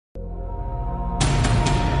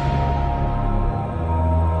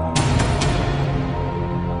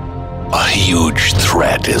huge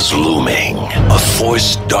threat is looming, a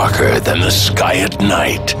force darker than the sky at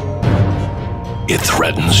night. It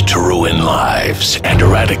threatens to ruin lives and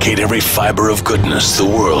eradicate every fiber of goodness the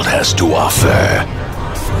world has to offer.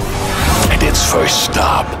 And its first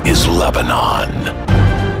stop is Lebanon.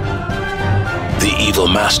 The evil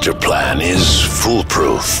master plan is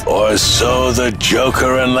foolproof, or so the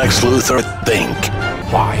Joker and Lex Luthor think.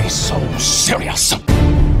 Why so serious?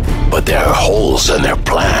 But there are holes in their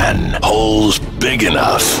plan. Holes big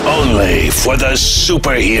enough only for the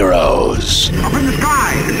superheroes. Up in the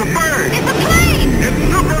sky! It's a bird! It's a plane!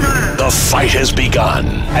 It's Superman! The fight has begun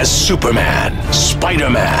as Superman,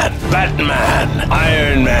 Spider-Man, Batman,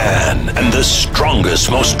 Iron Man, and the strongest,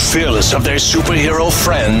 most fearless of their superhero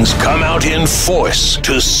friends come out in force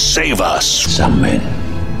to save us. Some men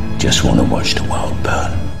just want to watch the world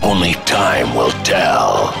burn. Only time will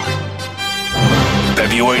tell.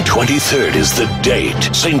 February 23rd is the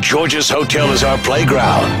date. St. George's Hotel is our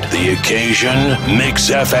playground. The occasion,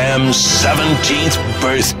 MixFM's 17th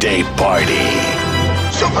birthday party.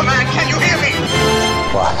 Superman, can you hear me?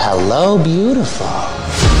 Well, hello, beautiful.